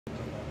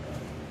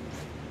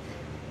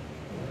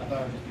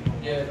thought it would just be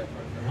one.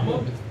 Yeah, I'm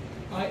open.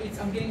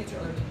 I'm getting it too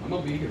early. I'm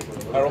gonna be here for a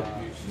little Harold?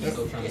 bit.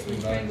 Still trying to If we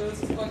swing train back. those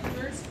collector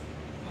birds,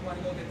 I want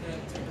to go get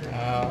the.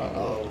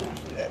 Oh,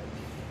 shit.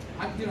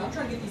 Dude, I'm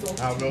trying to get these old.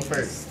 I'll go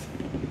first.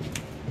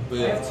 I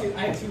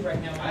have two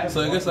right now.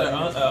 So I guess I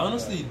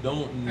honestly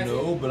don't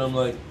know, but I'm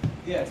like,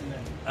 Yeah, it's in there.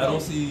 I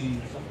don't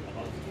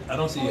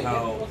see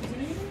how,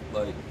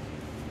 like,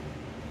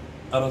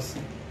 I don't see,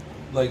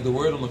 like, the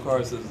word on the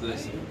card says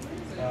this.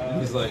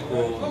 He's like,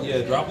 well,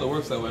 yeah, droplet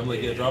works that way. I'm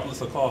like, yeah,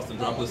 droplets are cost and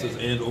droplets is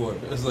and or.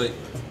 It's like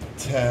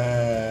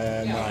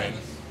 10, 9.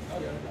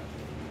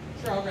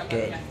 Sure, I'll grab that.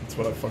 Good. Yeah. That's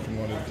what I fucking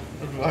wanted.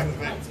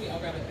 Sweet, I'll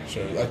grab it.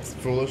 Sure, that's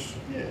foolish.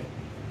 Yeah.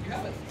 You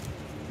have it.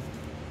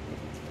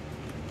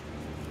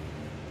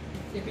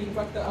 If you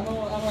fucked up,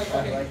 I'm like,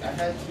 okay. I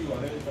had two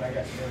others, but I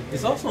got scared.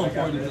 it's also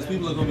important because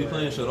people are gonna be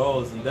playing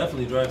Shadows and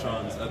definitely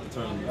Drytrons at the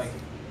tournament. Like,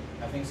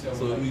 I think so.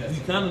 So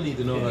you kind of need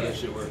to know how that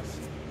shit works.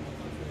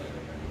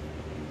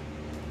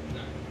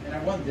 And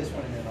I won this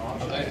one in an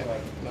auction for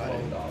like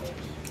 $12.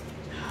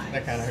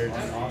 That kind of hurts.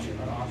 On auction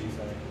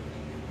site.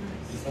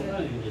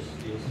 Sometimes you just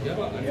steal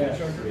something.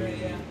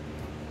 Yeah.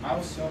 I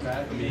was so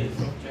mad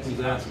because Who's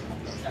that?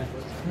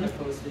 I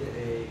posted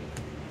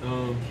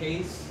a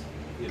case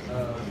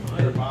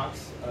or a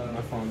box of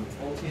My phone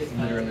Ultiate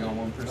literally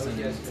on 1%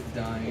 is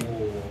dying.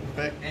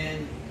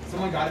 and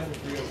someone got it for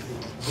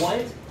free.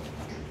 What?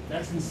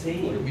 That's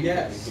insane.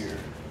 Yes.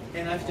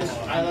 And to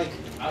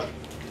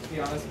be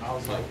honest, I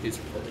was like, It's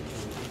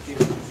give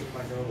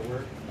my girl to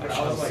work. But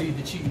I was like, see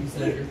the cheese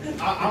later.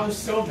 I was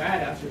so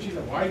mad after. She's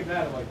like, why are you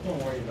mad? I'm like,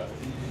 don't worry about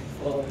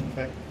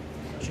it.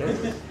 Sure.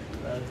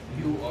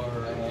 You are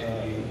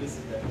This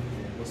is that.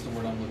 what's the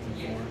word I'm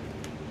looking for?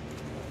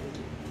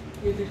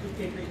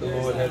 The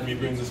Lord had me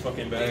bring this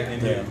fucking bag in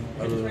here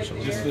I really wish I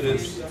was. just for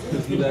this.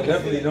 Because I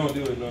definitely don't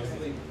do it, no.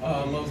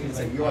 Logan's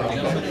like, You are.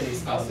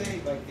 I'll I'll say,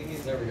 like, thing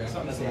is, There we go.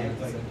 something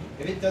saying, like,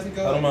 if it doesn't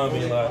go, I don't mind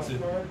like, being lied to.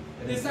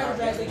 This cyber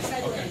drive, like,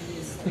 cyber end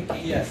is the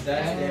case. Yes,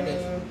 that's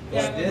damage.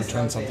 Yeah. This,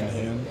 Return something to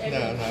hand.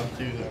 No, I'm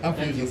fusing. I'm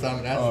fusing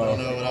something. I just don't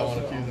know what I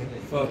want to fuse in.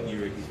 Fuck you,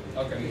 Ricky.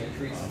 Okay.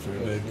 For a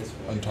big,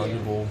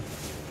 untargetable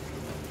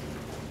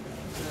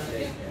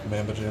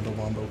Mamba Jamba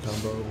Wombo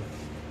combo.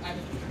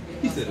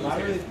 He said So I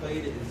okay. really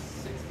played it is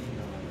 69.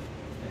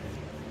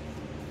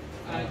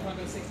 Want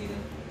to go 60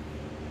 then?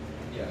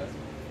 Yeah, that's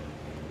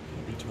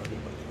Be targeted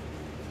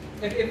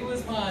by If it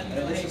was mine,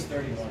 and this is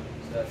 31, so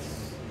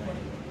that's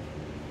 90.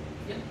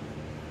 Yeah.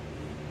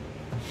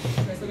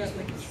 I still got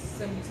like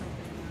 70 something.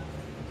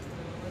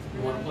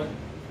 You want to play?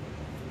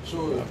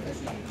 Sure.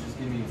 Just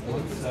give me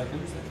 1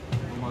 second.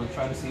 I'm gonna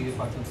try to see if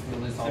I can steal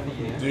this off of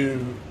you. Do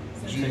you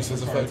use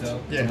his effect to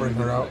bring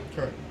her out?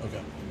 Correct.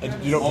 Okay. And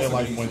you don't pay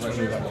life points when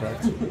you do that,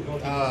 correct?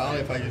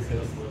 Only if I use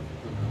his.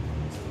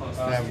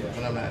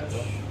 When I'm not.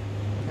 Okay.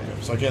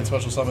 So I can't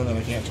special summon and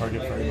I can't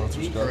target for any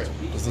monsters, correct?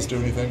 Does this do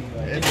anything?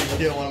 If you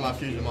kill one of my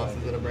fusion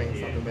monsters, it'll bring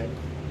something back.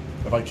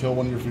 If I kill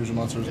one of your fusion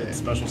monsters, it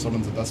special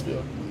summons a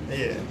Despia.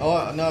 Yeah.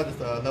 Oh, no, just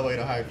level 8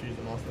 or higher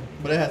fusion monster.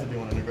 But it has to be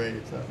one in the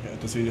grave, so. Okay.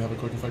 Does he have a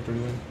quick effect or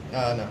anything? No,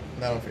 I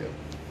don't feel.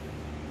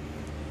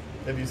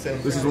 If you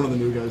send This is one of the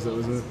new guys though,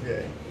 isn't it?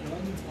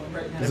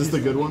 Yeah. Is this the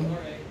good one?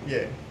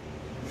 Yeah.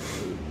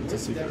 It's a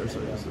secret,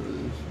 sorry.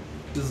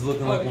 This is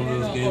looking like one of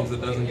those games that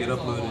doesn't get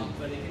uploaded.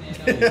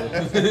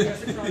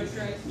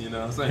 You know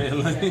what I'm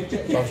saying? Like,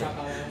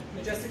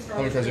 Majestic Star.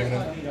 How many cards are you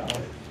gonna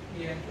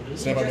Yeah.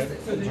 Stand by me.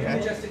 So the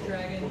Majestic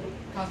Dragon,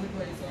 Cosmic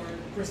Blazar,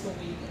 Crystal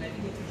Weed, and I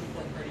think it's a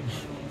important party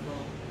as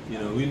well. you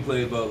know, we can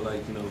play about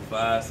like,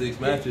 5, 6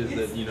 matches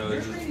that,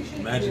 it just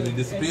magically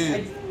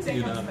disappeared. I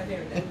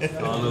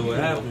don't know what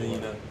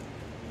happened,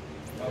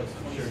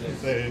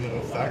 Say, you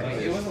know, soccer.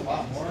 It was a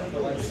lot more,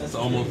 but like It's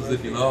almost as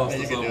if you lost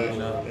or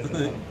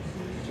something,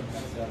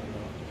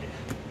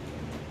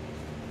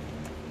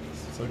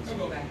 Six. I'll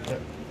go back.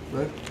 Yep.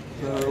 Right? Is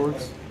that how it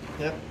works?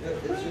 Yep.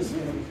 It's just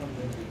gonna become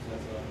vintage,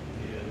 that's all.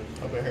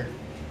 Hope it hurt.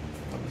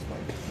 I'm just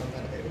playing. I'm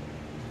not a hater.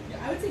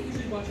 Yeah, I would say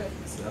usually watch out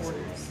for the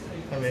supporters.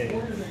 I mean,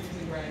 Supporters are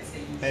usually where I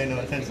stay. Pay no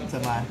attention to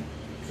my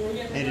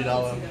 $80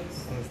 on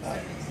the stock.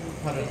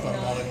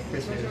 $100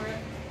 appreciate it.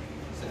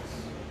 6.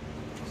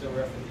 So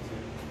we're at 52.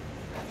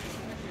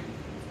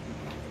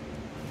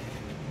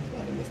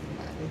 About to miss the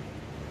mark.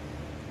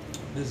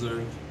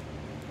 Deserved.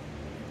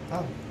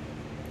 Oh,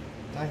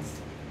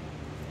 nice.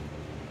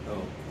 Oh, I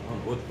don't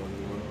know what the fuck is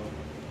going on.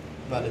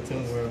 About the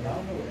Toon World. I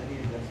don't know what any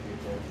of that's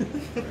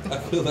I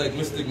feel like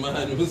Mystic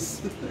Mind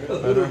was a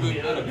little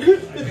bit better.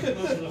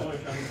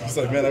 It's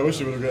like, man, I wish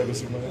you would have grabbed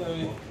this in my I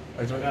mean,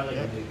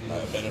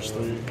 I banished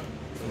 3.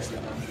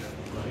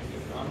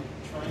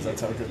 Because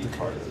that's how good the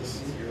card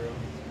is.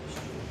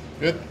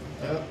 Good.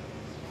 Yep.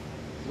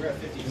 We're at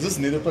 50. Is this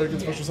neither player can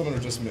special summon or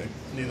just me?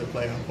 Neither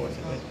player,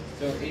 unfortunately.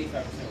 So 85% will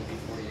be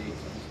 48,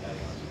 so I'm just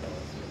adding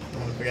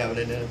on to I forgot what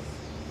it is.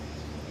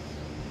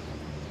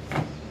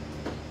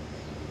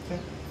 Okay.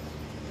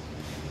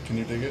 Can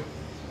you dig it?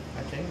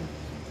 I can.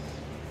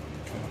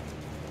 Okay.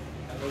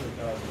 I know the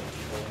card will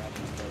go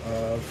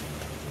out.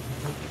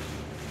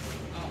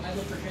 I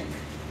look for drink.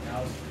 And I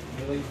was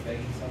really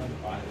begging someone to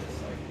buy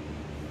this, like,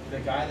 the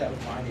guy that was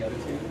buying the other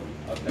two,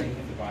 I was begging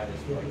him to buy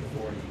this for like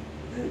 40.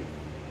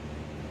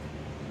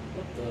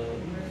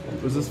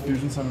 Was this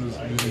fusion summon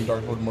using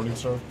Darklord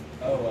Morningstar?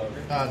 Oh,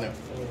 No.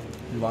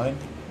 You lying?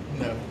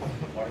 No.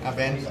 I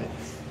banished it.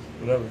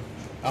 Whatever.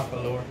 Alpha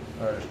lore.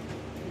 Alright.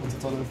 What's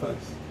its other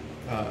effects?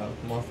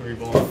 Monster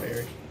Reborn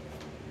Fairy.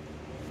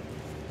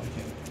 I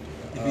can't.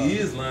 If he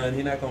is lying,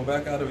 he's not gonna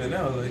back out of it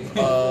now. Like,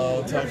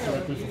 Attack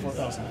directly for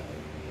 4,000.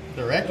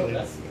 Directly?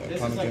 this is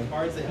Comic like game.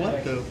 cards that What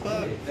like, the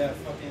fuck? that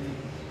fucking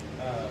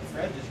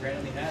Fred just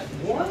randomly had.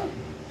 What?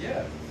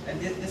 Yeah. And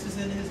this is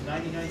in his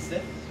 99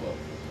 cent book.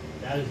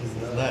 That is just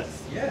It's nuts.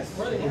 nuts. Yes.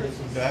 Where are they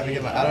worth? Do I have to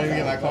get my? I don't even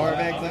get my card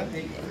back I then.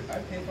 paid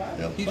 $5.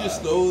 Yep. he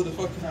just stole the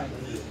fucking.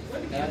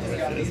 And I just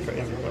got It's these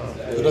crazy, ones.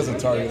 bro. It doesn't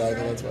target either,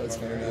 that's why it's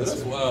kind of That's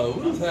nasty. wild.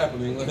 What is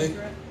happening? Like,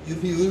 you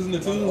losing the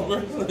tunes, bro?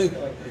 Like,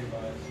 Like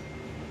 35.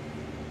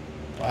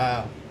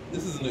 Wow.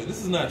 this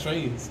is not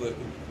trains. Like,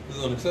 this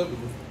is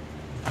unacceptable.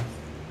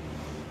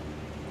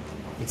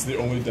 It's the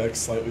only deck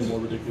slightly more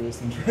ridiculous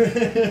than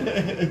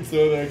It's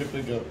the only thing I can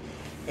think of.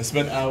 I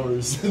spent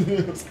hours. I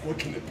was like, what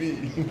can it be?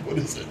 What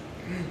is it?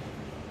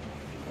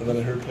 And then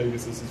I heard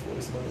Pegasus'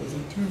 voice, and I was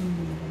like,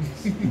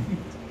 "Toons."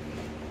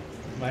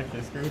 Mike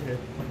is screwed here.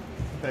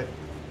 Okay.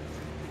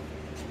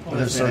 But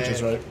there's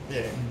searches, right?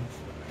 Yeah.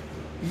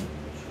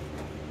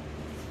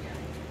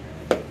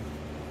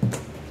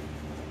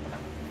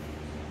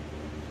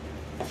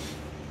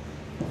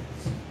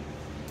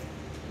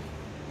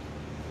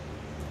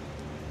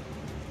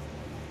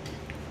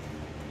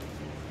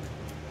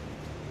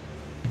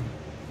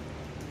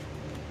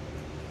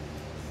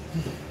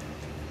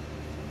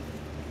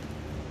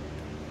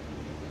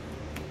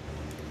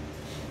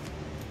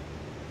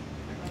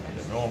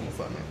 The normal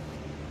summon.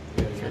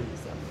 Tricky summon.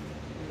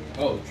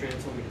 Oh, Trent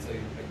told me to tell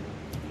you to pick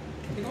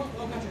them You know what?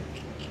 Oh, gotcha.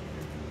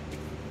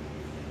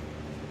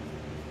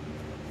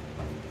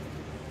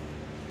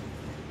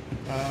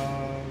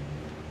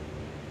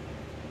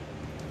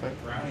 Okay.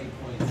 Brownie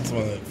points. That's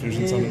one of the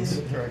fusion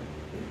summons. Correct.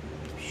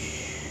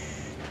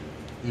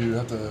 You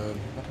have to. I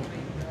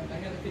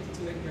got a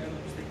 52 egg grab.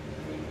 I'm just like,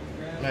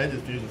 grab. No, it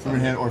just fusion I mean, summon.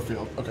 hand or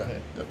field.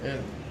 Okay. Yep. Yeah.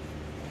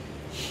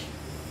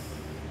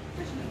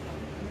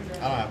 I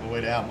don't have a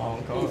way to out my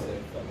own card.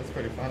 That's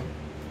pretty fun.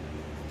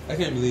 I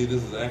can't believe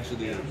this is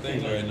actually a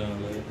thing right now.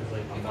 Like, Because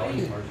like I'm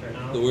buying cards right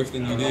now. the worst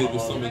thing you did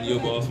was summon your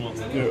boss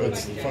monster. Yeah,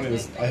 what's funny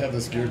is I have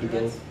this geared to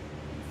go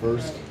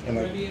first, and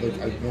I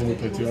normally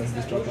play two. I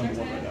just dropped down to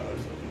one right now. I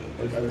just opened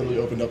it. Like I literally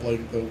opened up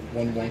like the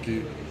one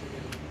wonky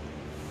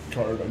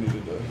card I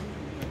needed to.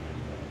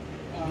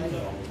 I don't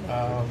know.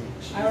 Well,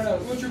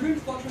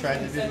 Dragoon's fluctuates Tried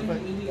to like do 70, the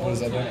 80 What all does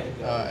the that time.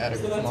 do? Add a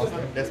So that's monster.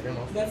 what- Despia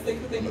monster. That's the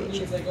thing with me.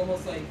 It's like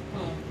almost like,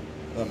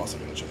 I'm also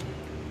gonna check.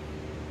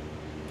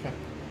 Okay.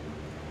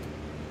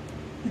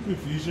 You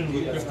confusion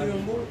with Christy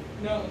on board?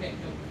 no, okay,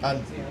 no.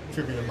 I'd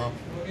tribute them up.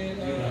 Okay, You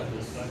have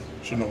this stuff.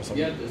 Should normal summon.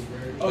 Yeah, this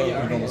rare. Oh, yeah, I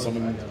Normal already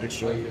summon know.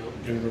 extra.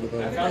 Getting rid of I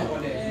that. found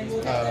one day. And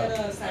we'll call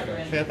that Cyber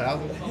Pay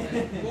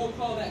 1,000. We'll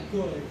call that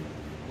good.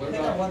 What I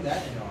think I about won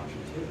that in an auction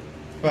too.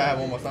 But I have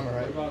one more summer,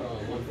 what right? about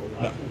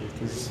 149? No,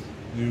 because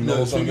you No,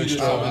 normal so summon you just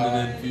extra. summon and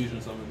then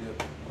fusion summon.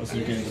 Yep. Oh, so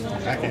you can't do that. I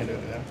can't do it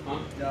now. Huh?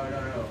 No.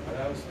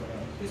 That was someone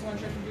else. Just want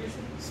to check your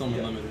Pearson? Summon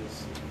Yeah. limit is.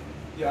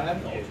 Yeah, I have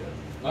an ultra.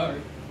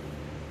 Alright.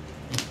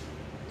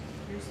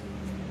 Pearson.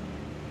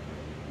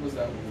 What's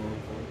that one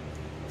going for?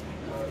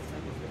 It's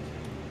number 15.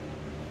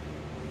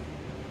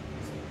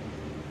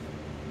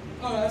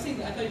 Oh, I was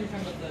thinking, I thought you were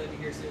talking about the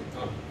gear suit.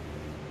 Oh.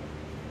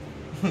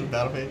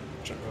 Battle page.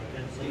 Check.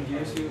 In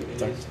gear suit, it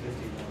Check. is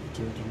 51.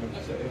 Two,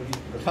 So it would be.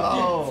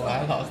 Oh,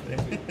 I lost it.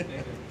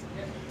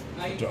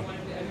 I Done.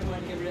 didn't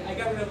want to get rid of, I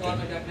got rid of a lot of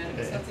my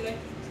dogmatic stuff today.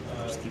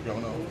 Just keep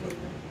going out.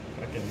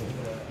 Fucking.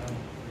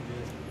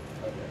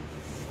 Okay.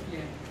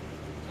 Yeah.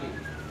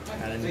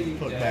 I didn't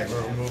put back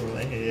row removal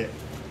in here yet.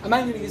 I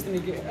might need to use the new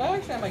gear.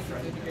 Actually, I might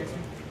keep the gear suit.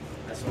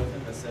 I sold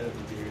him a set of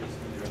the beers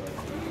when they were like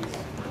these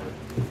for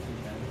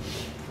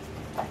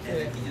 $15. And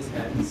then he just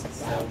had to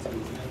sell 2 of them.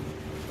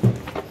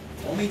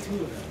 Only 2 of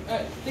them.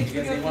 Alright, thanks for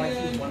Because they want to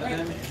coming keep one of in.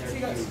 them Alright, and see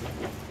you they're guys.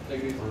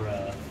 Take it easy. For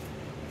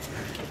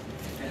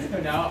And so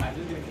now I'm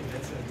just gonna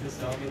convince him to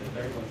sell me the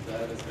third one so I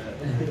have a set. I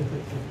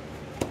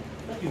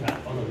think you have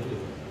fun with it.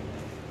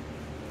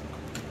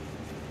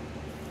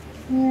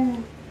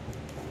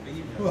 But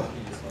you know, he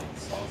just like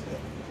solves it.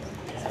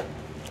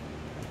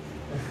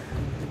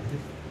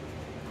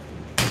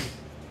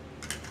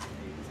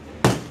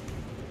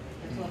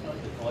 It's not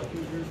like the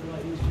collector's version we're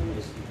not used to.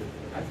 It's stupid.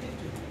 I think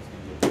Dragoon's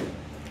gonna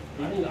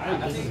be I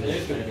think think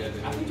it's gonna get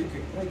it. I think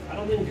Dragoon, like, I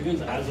don't think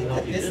Dragoon's as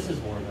unhealthy. This- This is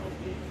more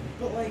unhealthy.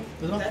 but like,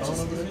 There's no that's phone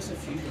just, over it's just a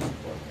fusion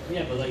support.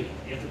 Yeah, but like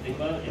you have to think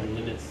about it. It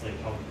limits like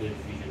how good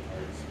fusion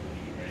cards can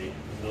be, right?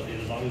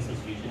 As long as there's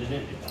fusion in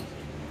it, it counts.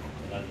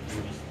 And that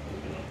will just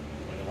open up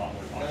like a lot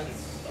more toxic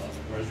That's- stuff.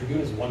 Whereas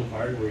Dragoon is one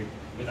card where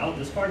without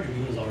this card,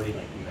 Dragoon is already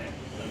like back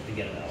to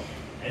get it out,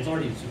 and it's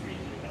already super easy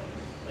to counter.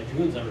 Like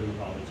Dragoon's never been the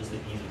problem. It's just the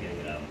ease of getting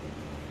it out.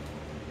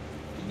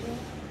 You know,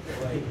 that,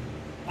 like,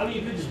 I mean,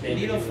 you could just ban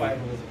Needle it.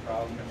 fiber was a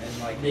problem, and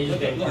like They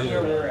just look banned where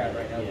it. we're at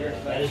right now. Yeah, We're,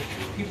 that like, is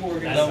people were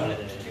gonna That's summon, not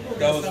it. people were That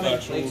gonna was summon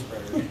factual. plague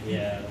spreader.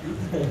 Yeah.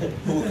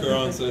 Who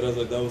Karan said, I was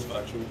like, that was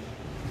factual.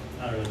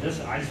 I don't know. I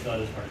just thought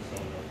this card is so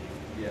broken.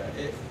 Yeah,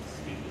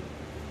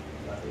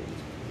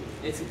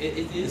 Stupid. it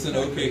is It's an kinda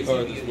okay crazy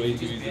card because that's way you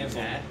too just easy ban to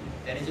that,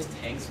 and it just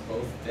tanks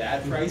both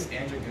bad price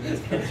and Dragoon's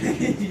price.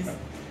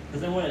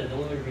 Because then what? The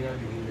only way to bring out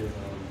Dragoon is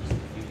just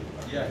the fusion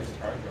card. Yeah, just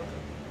hard draw.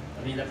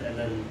 I mean, that's, and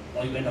then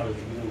all you end on is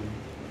Dragoon.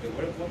 Wait,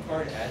 what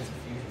card adds a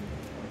fusion?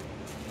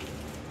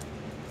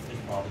 There's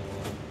probably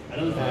one. I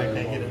know there's I one.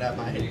 can't get it out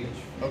my head.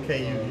 Okay,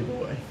 Yu-Gi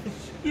boy.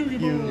 Yu-Gi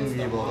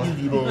Yu-Gi boy.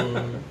 Yu-Gi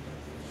boy.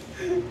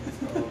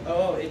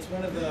 Oh, it's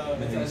one of the.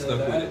 Man, It's you either stuck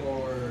with that it.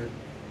 or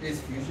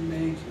is Fusion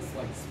Mage. It's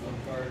like a spell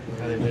card.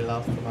 I really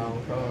lost to my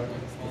own card.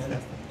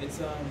 It's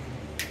Yeah,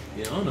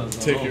 I don't know. what's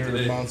going Take on your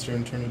today. monster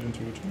and turn it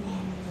into a tool.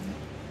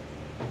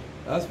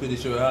 I was pretty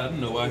sure. I didn't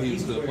know why he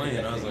was still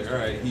playing. I was like, all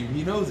right,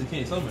 he knows he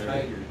can't summon,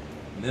 right? Tiger.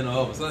 And then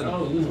all of a sudden,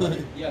 Oh,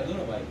 Lunalight. Yeah,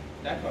 Lunalight.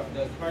 That card,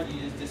 the card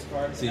you just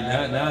discard. See, to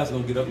add, now it's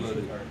gonna get fusion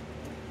uploaded. card.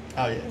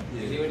 Oh yeah.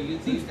 They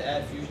used to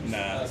add fusion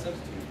Nah.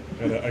 substitute.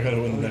 I gotta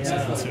win the next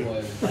Yeah. one too.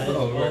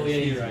 Oh, yeah,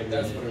 you're right.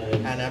 That's you're what right.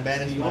 it And I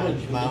banished You wanna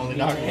my only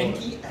join dark the lord.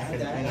 Henki?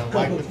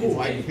 I could,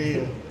 wipe the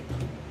field.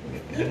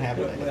 It didn't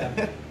happen like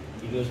that.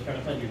 He goes, try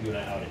to find Dragoon,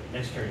 I out it.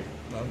 Next turn.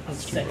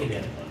 That's too Second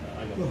broken. hand.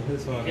 I go.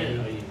 That's fine. Again,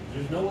 I mean,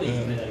 there's no way you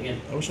can play that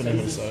again. I wish I Sends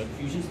knew this the side.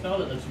 Fusion spell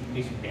that lets you,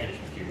 makes you banish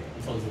material.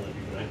 That's all it's like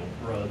Dragoon. I go,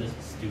 bro, this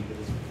is stupid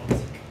as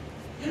fuck.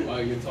 Oh,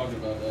 you're talking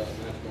about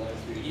Magical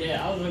Ice Fusion.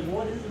 Yeah, I was like,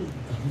 what is this?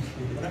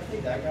 When I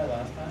played that guy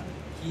last time,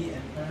 he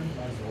impermed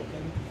my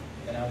Zolkin,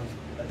 and I was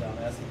a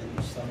dumbass and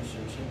didn't summon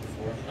Shinshin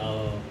before him.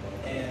 Oh.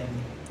 And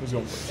Who's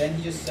going first? then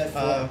he just said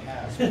Uh,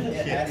 pass.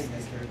 yes. Adding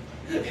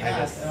Mr.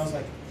 Pass, and I was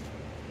like,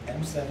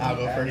 M7. I'll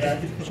go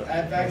add first. back-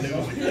 Add back I knew it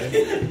was Zolkin.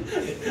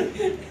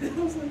 good. And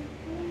I was like,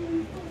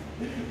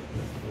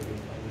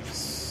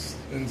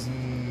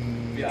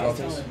 yeah, I was Droppers.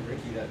 telling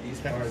Ricky that these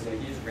cards, like,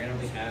 he just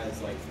randomly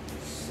has, like,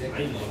 sick I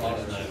didn't know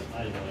cards. that. I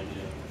had no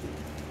idea.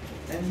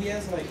 And he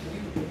has, like,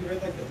 have you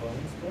read, like, the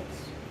Bones books?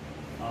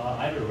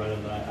 I haven't read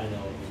them, but I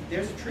know them.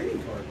 There's a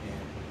trading card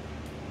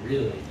game.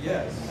 Really?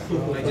 Yes.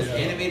 Like, just Yeah.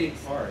 animated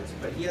cards,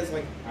 but he has,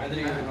 like, I didn't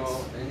even packs.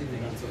 know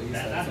anything until you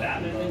That started Batman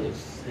talking thing about looks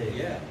it. sick.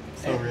 Yeah.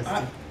 So And risky.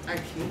 At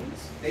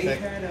Kings, they Check.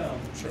 had,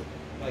 Sure.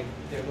 like,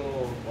 their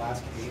little glass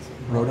case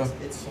of Rhoda? cards.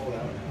 It's sold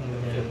out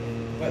now.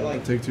 Mm, But,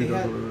 like, Take two they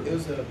had, Rhoda. it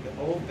was the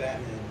old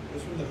Batman. It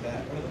was from the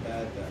one of the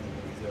bad Batman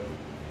movies, though.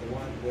 The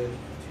one with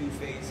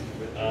Two-Face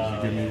and Riddler.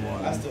 Give me yeah.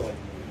 one. I still like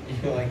the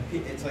movie. But, like,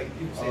 it's like,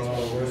 people say it's one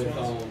of the worst with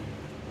ones.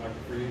 Mark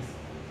Freeze.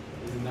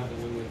 Isn't that the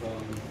one with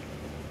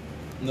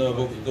no,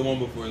 but the one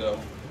before that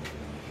one.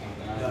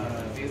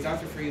 No, because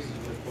Dr. Freeze is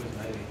with Poison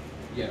Ivy.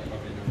 Yeah. Okay.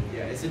 Never mind.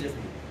 Yeah, it's a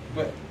different one.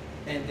 But,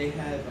 and they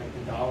had like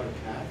the dollar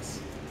packs,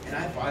 and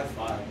I buy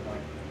 5. I'm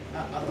like,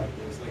 I like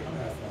this. Like, I'm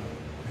gonna have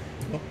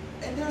fun.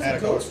 And there's Add a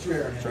a card. ghost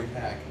rare in every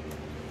pack.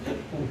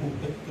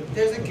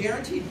 There's a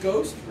guaranteed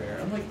ghost rare.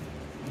 I'm like,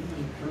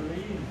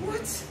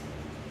 what?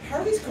 How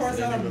are these cards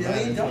not $1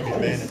 million?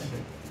 Banished.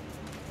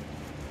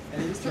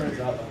 And it just turns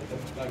out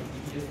like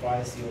you can just buy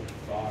a sealed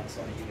box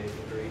on eBay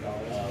for $30.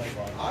 I'm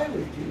like, I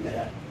would do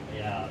that.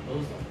 Yeah,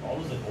 all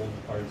those like old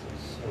cards are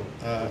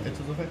so. It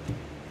was effect.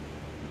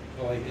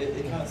 But like it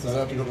kind of. Does it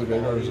have to go to the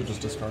graveyard or is it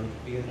just discarded?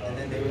 Because, and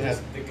then they would Yeah,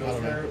 just the I ghost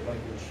don't know. rare like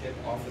would chip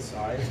off the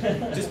side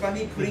just by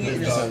me putting it in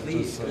the Just- sleeve.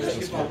 just- It would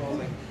chip off. I was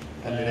like,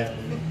 I did it.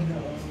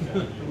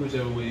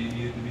 Whichever way you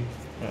need it to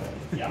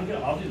be. Yeah,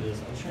 I'll do this.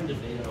 I'm trying to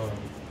debate on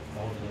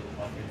all of the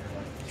pocket here.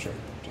 Like, Sure.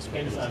 Just I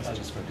can't decide if I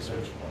just just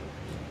search.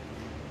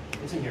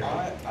 It's in here.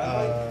 I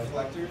Uh, like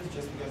collectors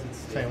just because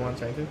it's Chain 1,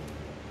 chain 2.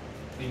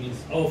 It means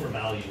for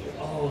value.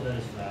 Oh, that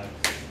is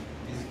facts.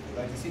 These,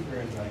 like the secret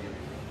rares I get.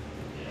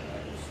 Yeah,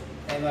 I just.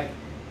 And like,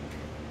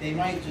 they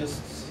might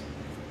just.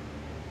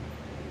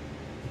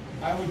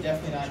 I would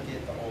definitely not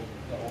get the old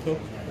Cool.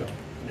 ones right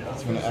now. No.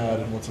 It's gonna add,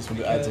 and what's this one?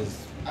 It adds a.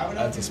 I would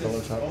not adds a do spell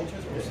this on top.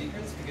 ultras or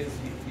secrets because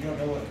you don't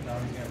know what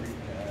Konami's gonna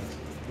reprint it as.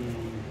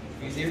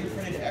 Because they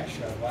reprinted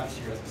extra last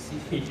year as a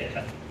secret,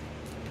 Yeah.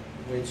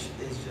 which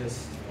is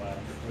just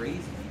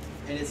crazy,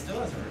 and it still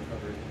hasn't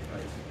recovered in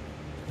price.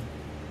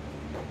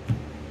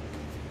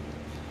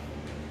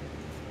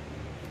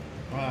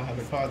 Wow, I have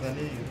the cards I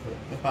need. But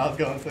the file's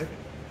going second.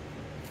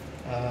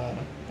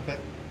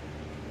 Effect.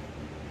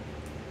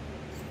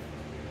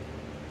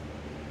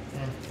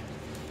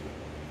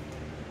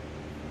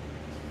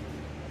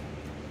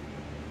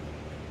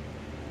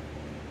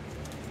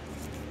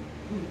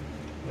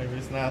 Maybe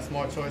it's not a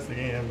smart choice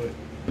again, but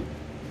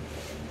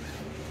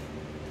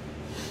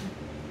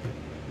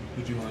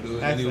Did you want to do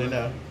it actually anyway?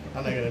 no.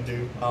 I'm not gonna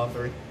do all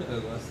 3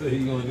 As I say,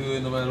 you gonna do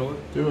it no matter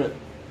what. Do it.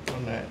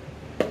 on that.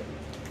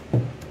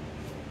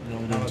 You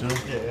want me to do it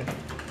too? Yeah.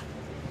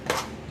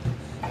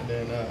 And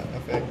then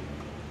effect.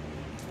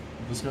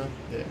 This guy?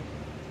 Yeah.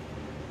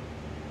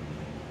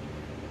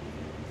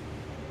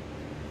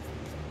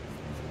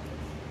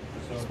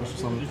 So Special we're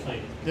summon. just like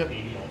Yep.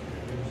 80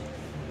 alternatives.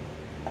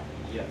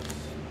 Yes,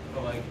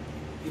 but like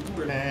people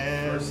were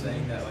And first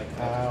saying that like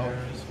out. collector's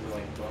errors were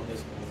like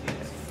bonus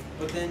multis,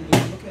 but then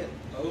when you look at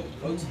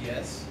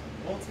OTS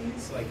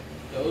multis, like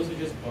those are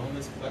just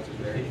bonus collector's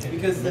rares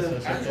because This the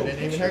was something actual that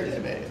didn't even picture hurt is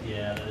that bad.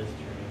 Yeah, that is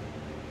true.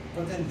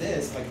 But then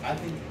this, like I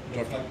think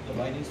Okay. the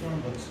lightning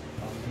storm looks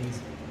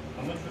amazing.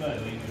 How much would I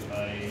owe you if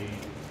I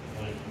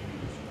wanted to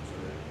use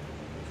for?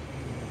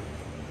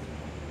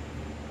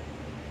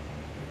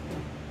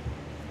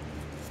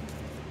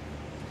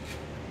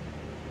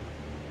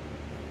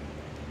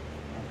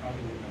 I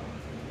probably would not.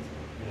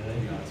 To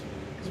be Yeah. honest with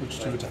you. Switch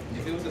to Like, attack.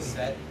 If it was a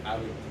set, I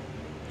would.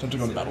 Time to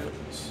go on consider battle it,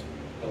 phase.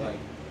 But like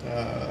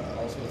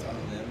also it's on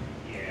them.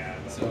 Yeah.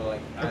 So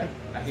like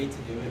I hate to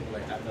do it,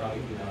 but like I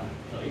probably would not.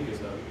 No, you could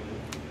go.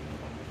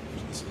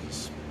 This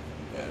is.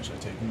 Yeah, should I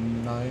take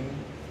 9?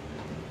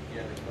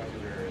 Yeah, the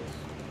collector's rare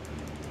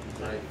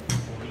is Like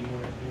 40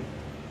 more, I think.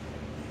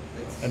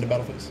 it's End of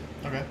battle phase.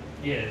 Okay.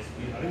 Yeah, it's,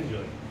 I think it's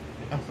like.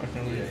 Oh, I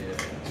can Yeah, leave.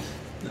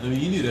 yeah. I mean,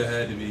 you knew that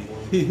had to be.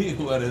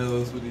 Why the hell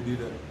else would he do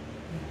that?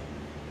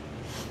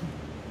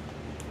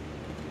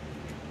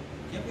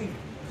 Can't believe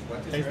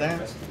collector's Face rare down.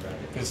 Rescue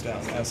Rabbit. Face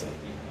down, asset.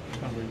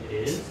 It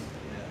is? Yeah.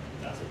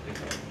 That's a big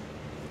one.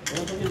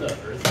 Well, look at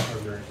the Earth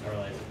Armor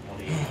Starlight at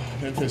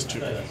 20. And phase I 2.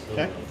 thought that's so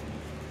Okay. low.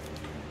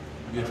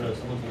 I don't know,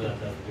 someone's gonna have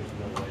to there's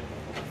no way.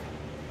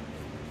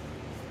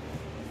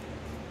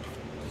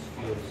 Just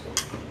feels so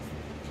cheap.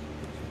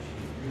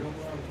 You know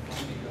where I'm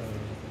finding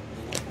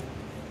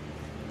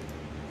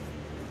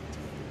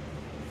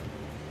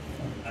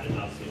I did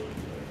not see it.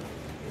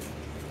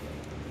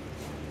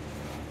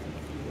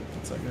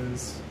 What's that,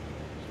 guys?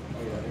 oh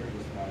yeah, there it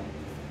is. Fine.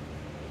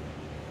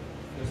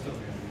 They're still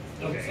here.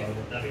 Okay, Sorry.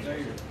 that makes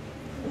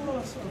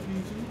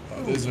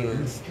There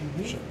sense.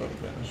 These are. Shit, both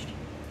vanished.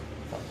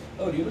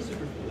 Oh, do you have a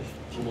super foolish?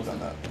 Almost done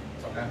that.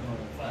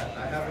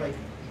 I have like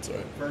It's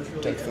alright.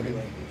 virtually Text every them.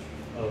 language.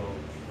 Oh.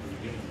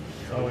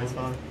 It's always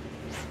fun.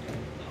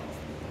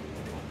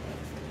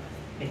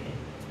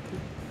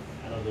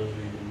 I don't know if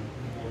you're even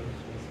more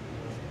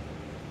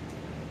expensive.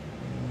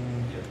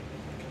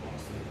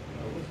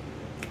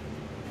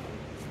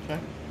 Okay.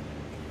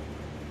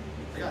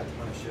 I got a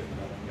ton of shit from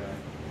that one guy.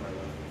 Before I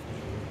left.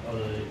 Oh,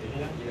 the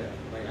Yeah,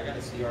 like I got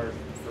to see our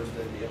first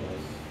dead deal.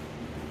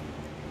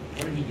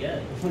 what did he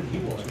get? What did he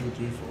want? 2,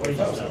 3, 4, What did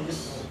he Oh, sell? so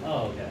just-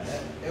 Oh, okay.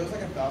 It was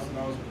like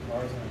 $1,000 for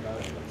cars, and I got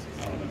it for like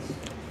Oh, $6.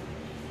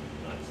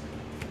 Nice.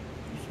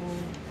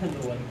 And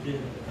the one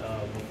kid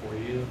before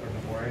you or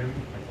before him,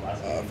 like the last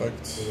one.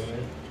 Effect.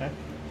 Okay.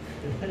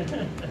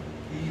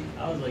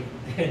 I was like,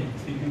 man,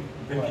 dude,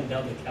 breaking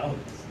down the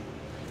counts.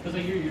 Because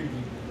like you're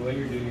the way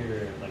you're doing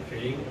your like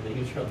trading, and then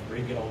you try to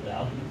break it all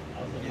down.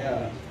 I was like,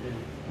 Yeah. holy shit.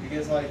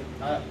 Because like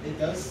it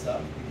does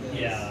suck because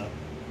Yeah.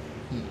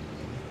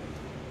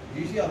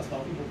 usually I'll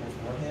tell people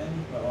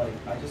beforehand, but like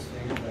I just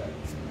figured that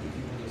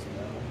people just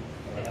know.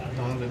 Yeah. As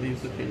long as it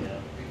leaves the field. Yeah.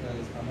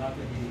 Because I'm not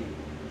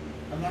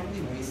gonna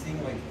be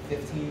wasting like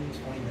 15,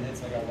 20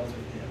 minutes like I was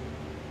with him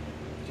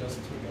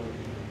just to go do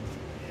things.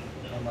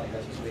 And I'm like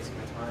that's just wasting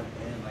my time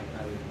and like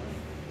I lose money.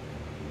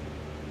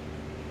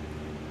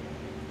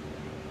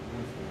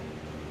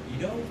 You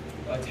know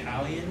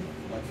Italian,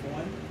 one for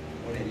one,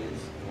 what it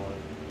is? What?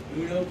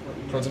 Uno per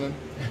uno. President.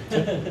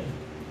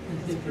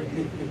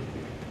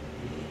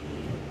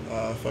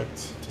 Effect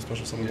to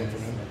special summon one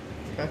from him.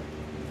 Okay.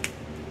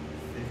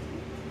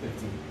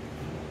 50.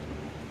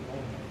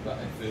 Got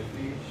a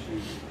 50,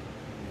 shoot.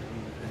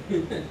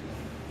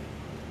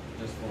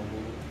 Just one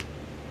bullet.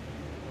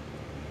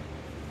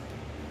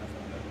 I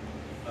found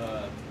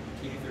that.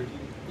 Key 13?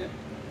 Yeah.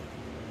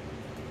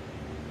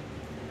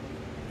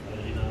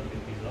 Did he not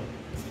pick these up?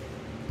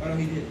 Oh no,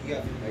 he did. He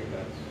got 3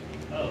 megabats.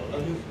 Oh,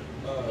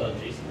 Oh, who?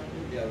 Jason?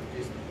 Yeah,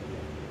 Jason.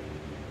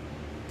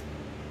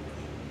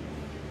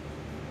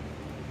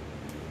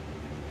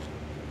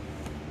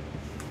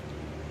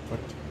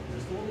 Effect. Is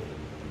this the one?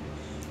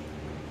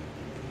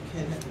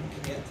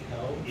 Can't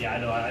tell. Yeah, I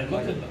know. I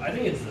looked at. I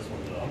think it's this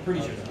one though. I'm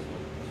pretty sure it's this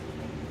one.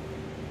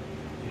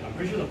 Yeah, I'm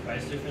pretty sure the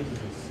price difference is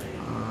insane.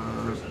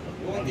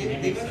 Well,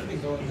 they've actually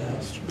been going down.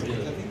 That's true.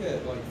 Because I think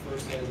that like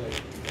first day is like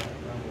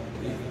around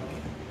 1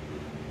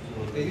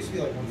 now. They used to be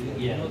like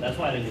 150. Yeah, that's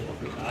why I didn't get the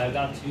first. I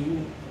got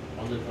 2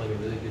 on the like a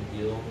really good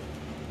deal.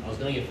 I was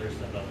gonna get first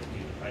step, but I was like,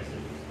 dude, the price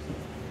difference.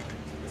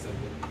 It's a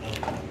bit- Oh,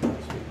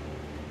 sweet.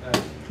 I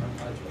trust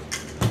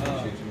you.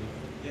 Appreciate you.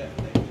 Yeah,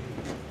 thank you.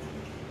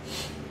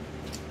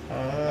 I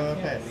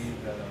Okay. can't believe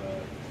that.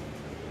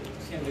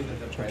 Can't believe that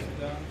the price is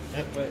down.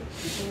 Yep. But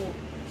people,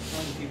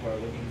 tons of people are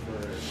looking for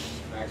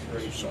max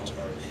rate sell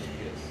cards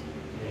because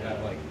they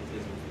have like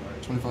Disney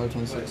cards. 25,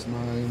 26,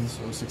 9,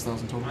 so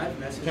 6,000 total. I've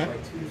messaged Okay.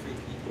 like 2 to 3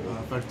 people.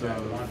 Effect that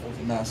want of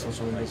multi-card mass cards,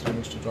 also like, does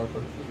damage to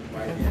Darklord.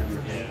 5 PM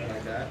or something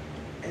like that.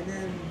 And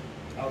then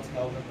I'll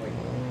tell them like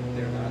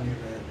they're not gonna.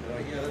 They're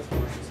like, yeah, that's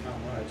fine. Just how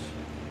much?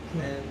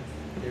 And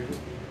they're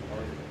just being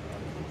retarded about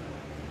it.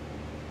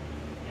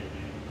 yeah,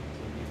 dude.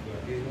 Some people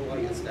are. Because we'll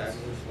like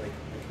establish like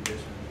a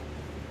condition.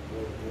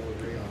 We'll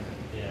agree on it.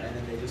 Yeah. And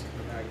then they just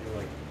come back and they're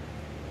like,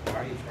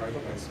 why are you already charged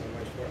like so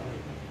much for it.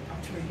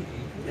 I'm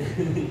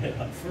trading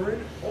Yeah. for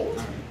an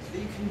ultimate that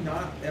you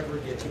cannot ever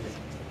get to me.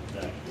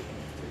 Exactly.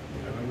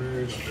 I remember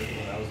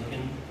when I was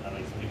looking,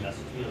 like somebody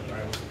messaged me, like,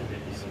 alright, what's the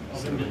difference? Oh,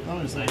 they're mint.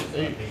 Oh, it's Nice, like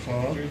 8, picture,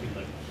 huh? pictures. He's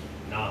like,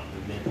 nah,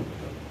 they're mint.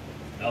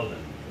 Oh, then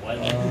what?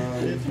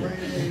 It's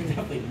raining.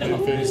 Definitely Maybe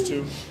no. phase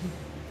 2.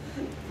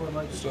 For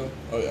like So,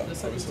 oh yeah, the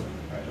second obviously. time.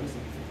 Alright, let me see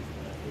if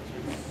I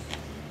can pictures.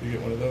 You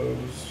get one of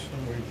those.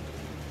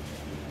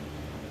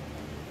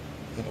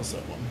 Then I'll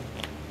set one.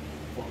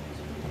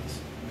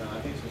 No,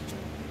 I think it's just.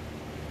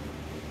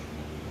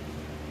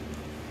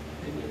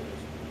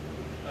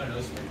 I don't know.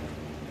 It's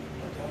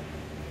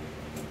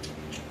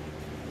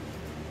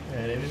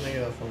Man, anything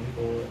else on the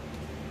board?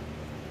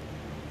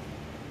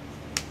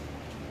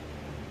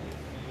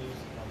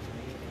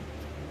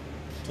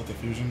 Is that the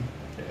fusion?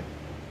 Yeah.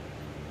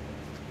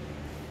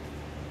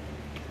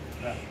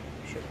 Yeah.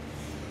 Sure.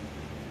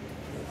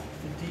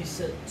 The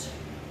decent.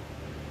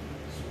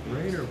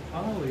 Raider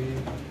Poly.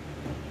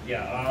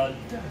 Yeah,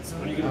 That's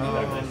when are you gonna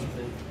be back next?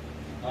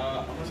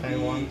 I'm gonna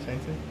Same one, be same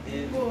thing?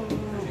 in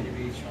Virginia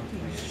Beach on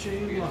 28th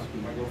Shame because lucky.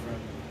 my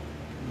girlfriend.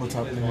 What's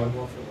plays happening?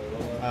 volleyball for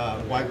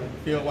Loyola. White,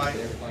 field white.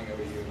 They're playing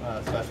OU. So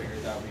I special.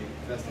 figured that would be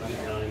that's the Yeah,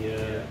 thing.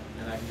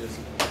 yeah. And I can just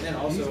and then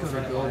also He's a gonna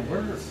friend of go mine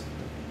work. is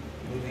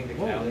moving to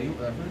Whoa, Cali. you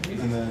ever? He's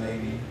And in the then,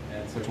 Navy,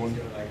 and so which he's one?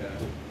 doing like a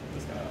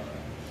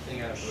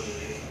thing out of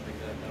Burberry or something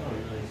like that. Oh,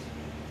 nice.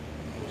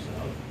 What's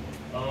up?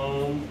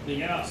 But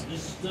yeah,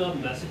 just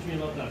message me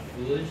about that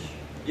foolish.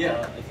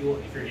 Yeah. If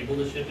you're able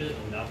to ship it,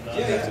 I'm down for that.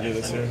 Yeah, have to do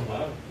this here. If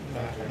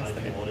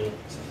you want it.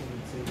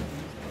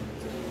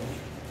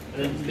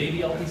 And then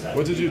maybe I'll decide.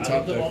 What did you I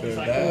top looked up deck all the there?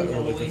 cycles That or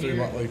on with the way 3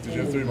 here. like did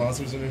you have 3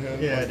 monsters in your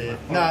hand? Yeah, I did.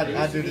 No,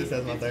 I do this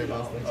as my third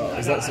monster.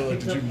 Is that so like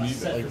did you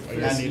need like I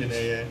guess- needed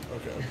it,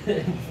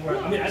 Okay. Before-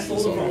 I mean, I sold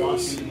it for a lot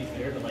too, to be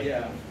fair, but like,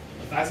 Yeah.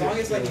 the fact As long that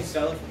as like you it's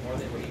sell it for more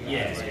than what you got.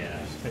 Yeah, like, yeah.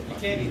 You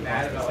can't be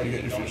mad about like You get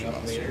it your going fusion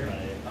up monster. later,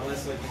 Right.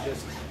 unless like you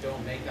just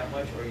don't make that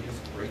much or you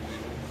just break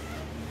even.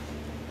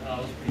 I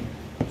was pretty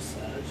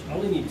savage. I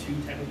only need 2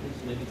 technically,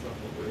 so maybe it's not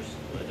the worst,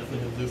 but yeah.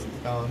 definitely. Zeus is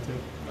gone too.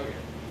 Okay.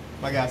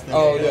 My guy's still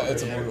Oh here. yeah,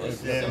 it's a board right.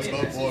 Yeah, it's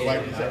both board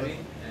wipe each other.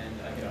 And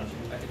I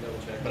can double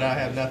check. But I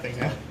have nothing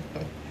now.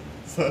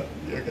 So,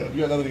 you're You good.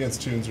 got nothing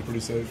against tunes, you're pretty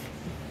safe.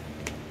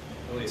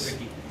 Oh wait,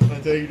 Ricky.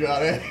 Until you draw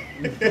that.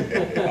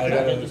 I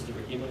got a Just to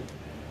Ricky, man.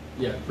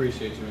 Yeah,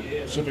 appreciate you, man.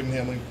 Yeah. shipping and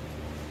handling.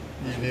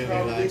 You did me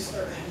Probably like.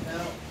 start heading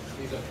out.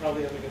 These are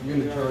probably have like a You're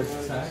gonna $3 charge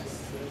one. tax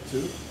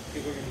too?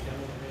 People are gonna be done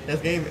with it.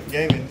 That's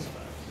gaming.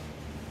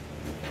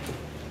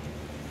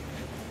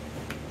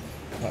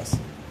 Pass.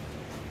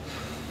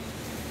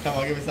 Come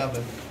on, give me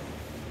something.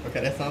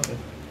 Okay, that's something.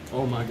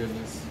 Oh my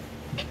goodness.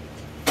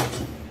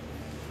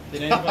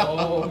 Did anybody,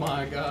 Oh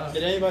my god.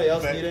 did anybody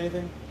else Okay. need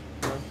anything?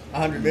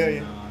 100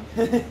 million.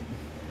 Nah.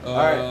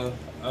 Alright.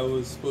 I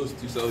was supposed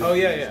to sell you Oh,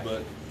 yeah, these, yeah.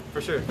 but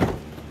For sure.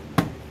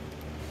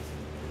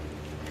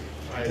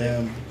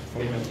 Damn.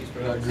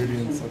 Got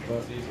ingredients like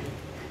that.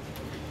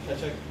 Should I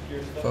check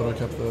your stuff? Thought I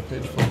kept the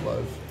page flip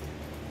live.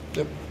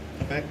 Yep.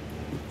 Okay.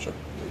 Sure.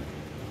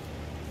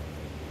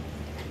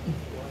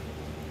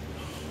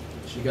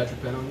 She got your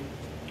pen on you?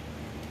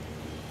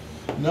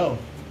 No.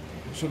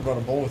 Should have brought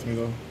a bowl with me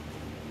though.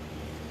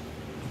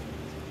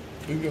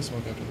 We can go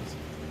smoke after this.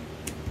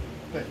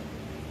 Wait.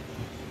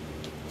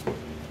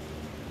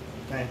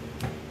 Man.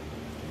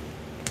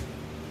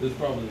 there's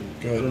probably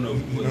Good. I don't know No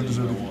what it is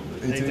I dessert. want,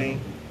 but 18. 18.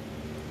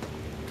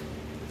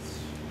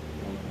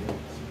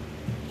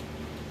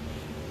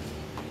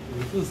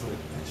 it feels like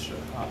extra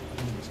hot. I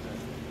don't understand.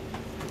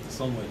 The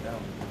sun went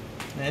down.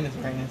 And it's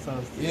raining, so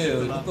it's Yeah,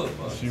 like, what the It's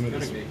fuck? humid.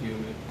 It's as- gonna get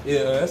humid.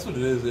 Yeah, that's what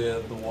it is. Yeah,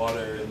 the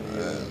water and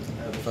the.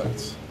 And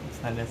effects.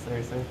 It's not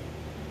necessary, sir.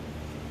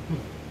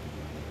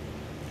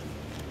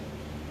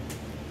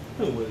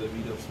 Where's the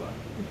meetup spot?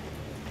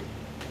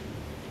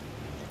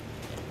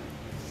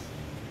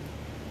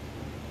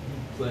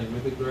 Playing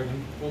Mythic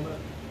Dragon format?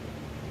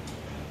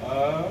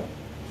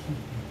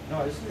 No,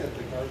 I just think that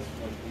the cards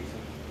like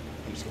decent.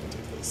 I'm just gonna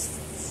take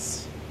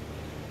this.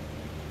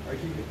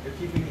 You're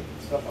keeping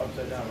stuff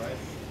upside down, right?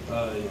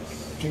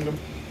 Yes. Kingdom.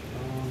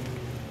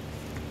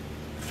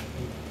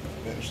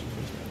 Vanish the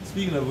first man.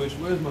 Speaking of which,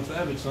 where's my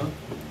savage, son?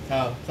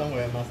 Oh,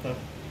 somewhere in my stuff.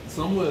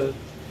 Somewhere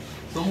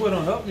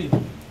don't help me.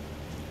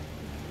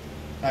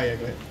 Oh, yeah,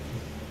 go ahead.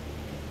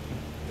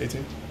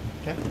 18.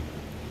 Okay.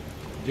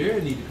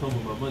 Jared need to come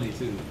with my money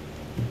too.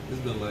 It's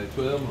been like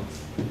 12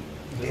 months.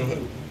 Go ahead.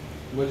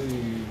 What is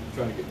he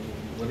trying to get?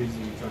 What is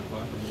he trying to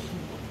buy from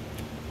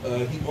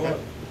you? He bought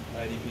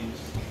IDPs.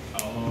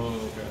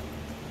 Oh, okay.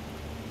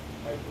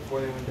 Like before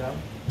they went down.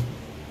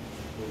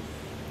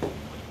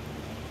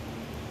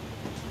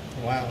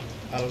 Wow.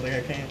 I don't think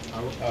I can.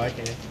 Oh, I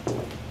can.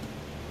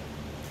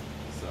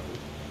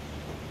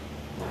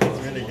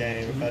 It's really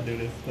game if I do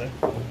this stuff.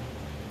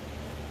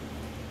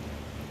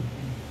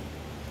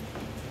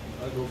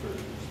 I'll go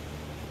first.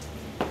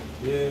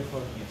 Yeah,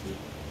 fuck you too.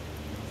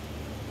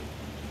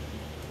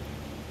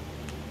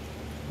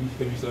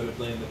 Have you started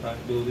playing the pack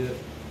build yet?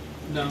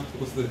 No.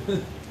 What's the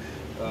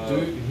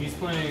Dude, he's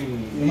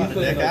playing. I'm about to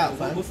deck out,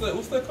 son.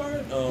 What's that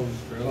card? draw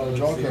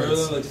Galaxy. cards.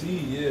 Gorilla like C,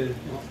 yeah.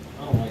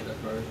 I don't like that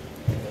card.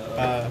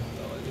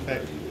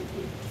 Effect.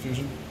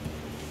 Fusion.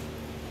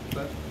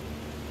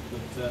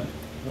 What's that?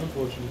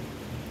 Unfortunate.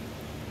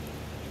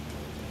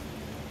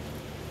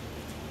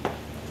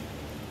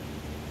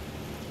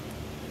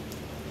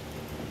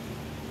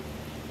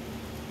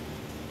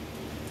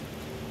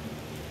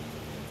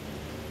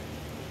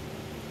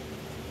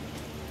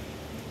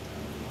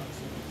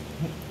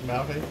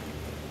 Malphite.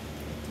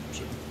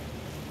 Sure.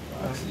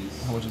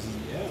 Roxy's. How much is this?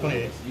 Yeah.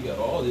 28. You got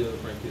all the other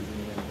Frank kids in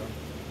your hand, bro.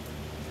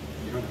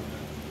 You don't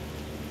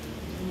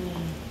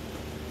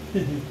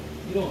have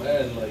You don't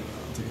add like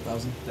I'll take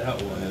 1,000.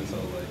 that one, so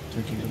like,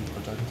 Two kingdom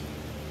protect.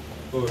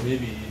 or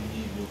maybe you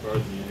need more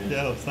cards in your hand.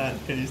 Yo, son,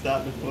 can you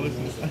stop this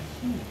foolishness?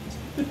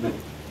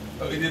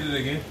 Oh, he did it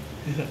again.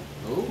 that.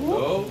 Oh.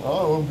 Oh.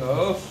 Oh.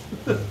 Oh.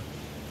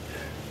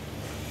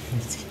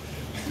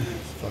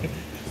 Fuck.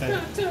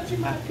 Stop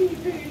touching my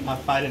PP. I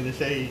fight in the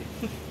shade.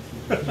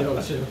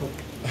 Yo, chill.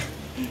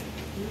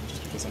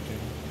 Just because I can.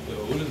 Yo,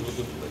 what is with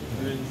the like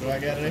grins? Do I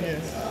get it in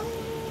here?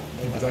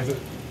 Can you protect it?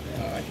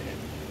 No, I can't.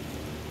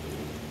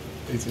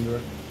 18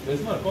 direct.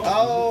 It's not a cost.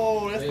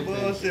 Oh, that's Hey,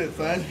 bullshit,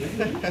 son.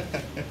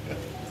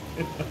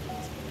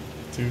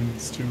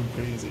 Toon's too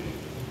crazy.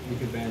 You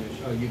can banish.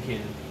 Oh, you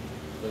can.